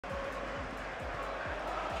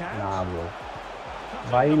Nah, bro.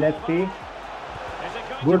 Bye, let's see.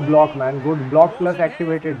 Good block, man. Good block plus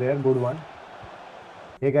activated there. Good one.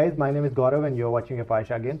 Hey guys, my name is Gaurav and you're watching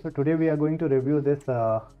FRHR game. So today we are going to review this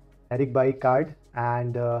Eric Bailly card,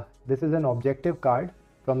 and this is an objective card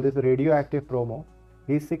from this Radioactive promo.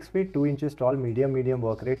 He's 6 feet 2 inches tall, medium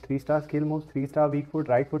work rate, 3-star skill moves, 3-star weak foot,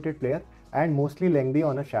 right footed player, and mostly lengthy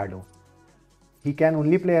on a shadow. He can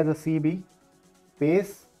only play as a CB.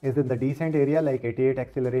 Pace is in the decent area, like 88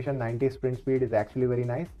 acceleration, 90 sprint speed is actually very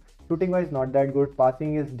nice. Shooting wise not that good,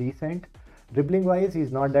 passing is decent. Dribbling wise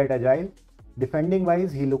he's not that agile. Defending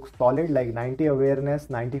wise he looks solid, like 90 awareness,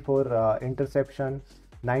 94 interception,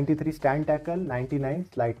 93 stand tackle, 99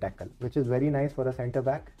 slide tackle, which is very nice for a center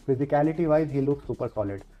back. Physicality wise he looks super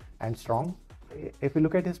solid and strong. If you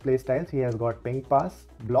look at his play styles, he has got ping pass,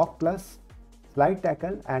 block plus, slide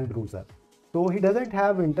tackle and bruiser. So he doesn't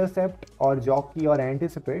have intercept or jockey or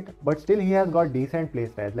anticipate, but still he has got decent play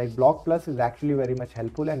styles. Like block plus is actually very much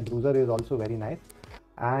helpful and bruiser is also very nice.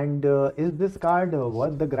 And is this card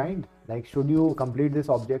worth the grind? Like, should you complete this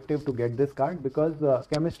objective to get this card? Because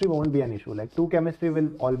chemistry won't be an issue. Like, 2 chemistry will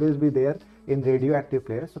always be there in radioactive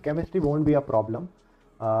players, so chemistry won't be a problem.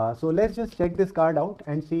 So let's just check this card out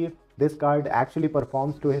and see if this card actually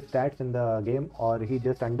performs to his stats in the game or he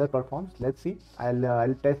just underperforms. Let's see.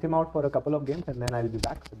 I'll test him out for a couple of games and then I'll be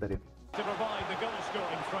back with the review. To provide the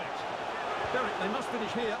goal-scoring threat. Derek, they must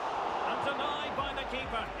finish here. And denied by the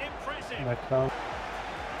keeper. Impressive.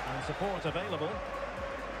 And support available.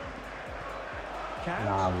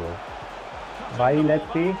 Nah, bro. Bye,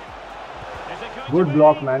 let's see. Good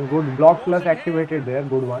block, man. Good block plus activated there.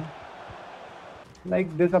 Good one.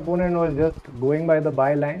 Like, this opponent was just going by the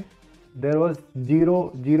byline. There was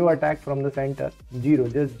zero attack from the center.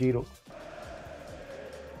 Just zero.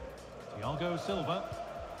 Silva.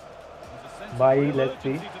 Bye, let's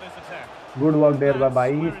see. Good work there by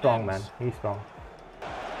Bye. He's strong, man. He's strong.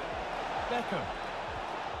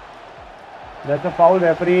 That's a foul,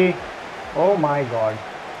 referee. Oh my god.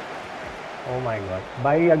 Oh my god.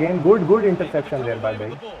 Bye again. Good interception there by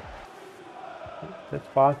Bye. Let's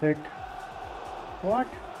pass it. What?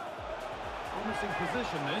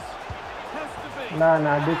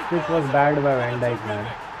 Nah, this was bad by Van Dijk, man.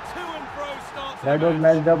 That was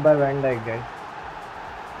messed up by Van Dijk, guys.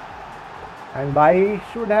 And Bye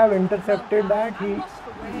should have intercepted that.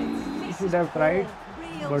 He should have tried.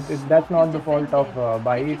 But that's not the fault of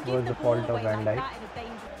Bye, it was the fault of Van Dijk.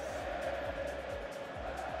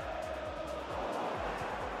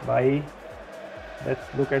 Bye.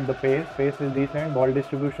 Let's look at the pace. Pace is decent. Ball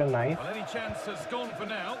distribution nice. Well, any chance has gone for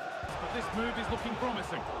now, but this move is looking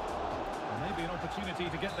promising. Maybe an opportunity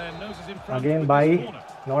to get their noses in front. Again, Bye.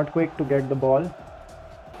 Not quick to get the ball.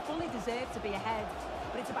 Fully deserved to be ahead,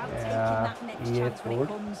 but it's about taking that next chance when it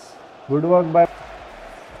comes. Good work by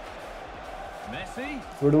Messi.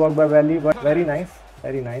 Good work by Bailly, but very nice,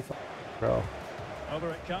 bro. Over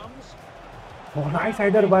it comes. Oh, nice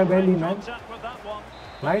header by Bailly, man.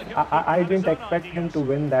 Nice. I didn't expect him to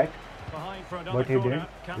win that, but he did,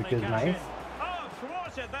 which is nice.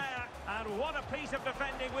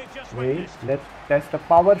 Wait, let's test a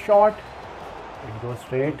power shot. It goes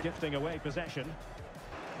straight. Gifting away possession.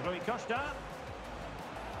 Rui Costa.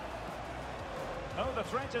 Oh, the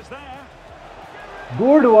threat is there.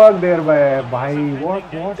 Good work there by Bhai.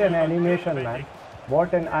 What an animation, man.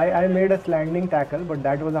 I made a landing tackle, but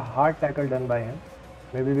that was a hard tackle done by him.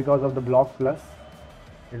 Maybe because of the block plus.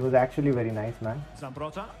 It was actually very nice, man.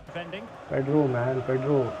 Zambrota defending. Pedro, man.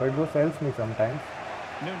 Pedro sells me sometimes.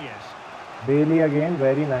 Nunez. Bailly again,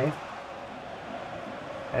 very nice.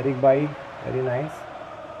 Eric Bailly, very nice.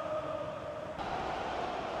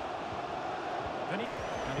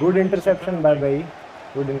 Good interception by Bailly.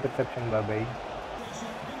 Good interception by Bailly.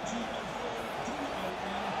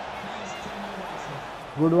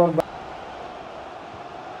 Good work by.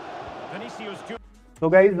 So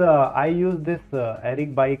guys, I used this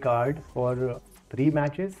Eric Bailly card for 3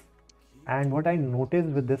 matches, and what I noticed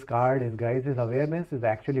with this card is, guys, his awareness is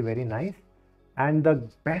actually very nice, and the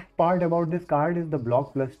best part about this card is the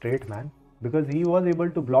block plus straight, man, because he was able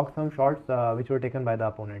to block some shots which were taken by the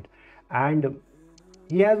opponent, and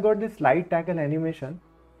he has got this slide tackle animation,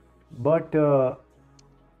 but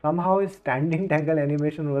somehow his standing tackle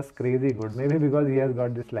animation was crazy good. Maybe because he has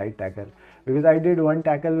got this slide tackle. Because I did one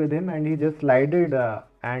tackle with him and he just slided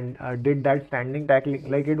and did that standing tackling.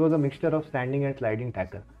 Like, it was a mixture of standing and sliding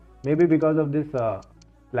tackle. Maybe because of this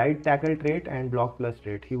slide tackle trait and block plus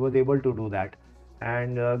trait, he was able to do that.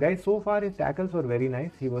 And guys, so far his tackles were very nice.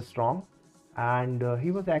 He was strong and he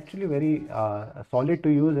was actually very solid to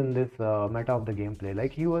use in this meta of the gameplay.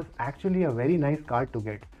 Like, he was actually a very nice card to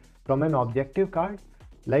get. From an objective card,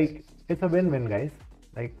 Like, it's a win-win, guys.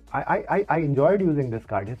 Like, I enjoyed using this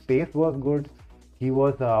card. His pace was good. He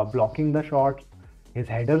was blocking the shots. His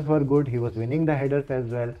headers were good. He was winning the headers as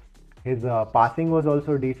well. His passing was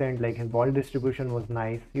also decent. Like, his ball distribution was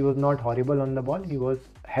nice. He was not horrible on the ball. He was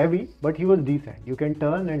heavy, but he was decent. You can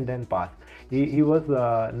turn and then pass. He was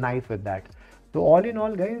nice with that. So all in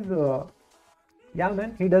all, guys, yeah,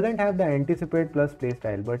 man, he doesn't have the anticipate plus play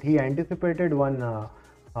style, but he anticipated one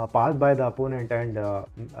pass by the opponent and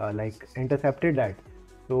like intercepted that.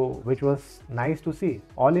 So, which was nice to see.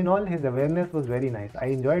 All in all, his awareness was very nice. I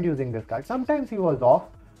enjoyed using this card. Sometimes he was off.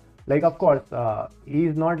 Like, of course, he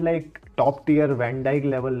is not like top tier Van Dijk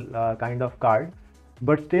level kind of card,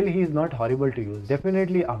 but still he is not horrible to use.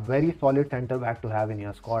 Definitely a very solid center back to have in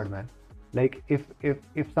your squad, man. Like,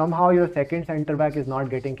 if somehow your second center back is not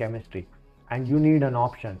getting chemistry and you need an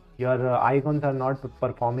option, your icons are not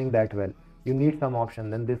performing that well, you need some option,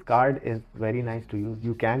 then this card is very nice to use.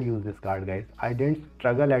 You can use this card, guys. I didn't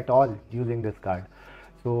struggle at all using this card.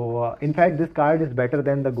 So in fact, this card is better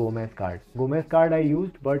than the Gomez card. Gomez card I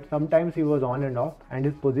used, but sometimes he was on and off and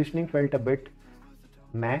his positioning felt a bit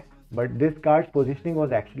meh, but this card's positioning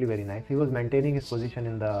was actually very nice. He was maintaining his position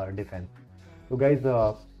in the defense. So guys,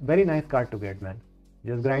 very nice card to get, man.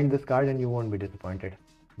 Just grind this card and you won't be disappointed.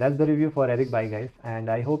 That's the review for Eric Bailly, guys, and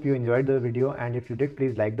I hope you enjoyed the video, and if you did,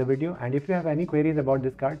 please like the video, and if you have any queries about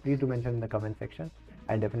this card, please do mention in the comment section.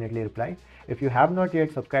 I'll definitely reply. If you have not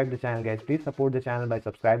yet subscribed the channel, guys, please support the channel by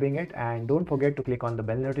subscribing it, and don't forget to click on the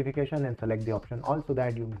bell notification and select the option all so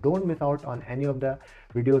that you don't miss out on any of the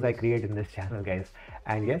videos I create in this channel, guys.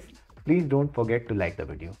 And yes, please don't forget to like the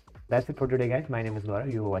video. That's it for today, guys. My name is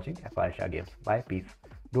Gaurav. You were watching FRHR Games. Bye, peace.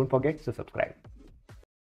 Don't forget to subscribe.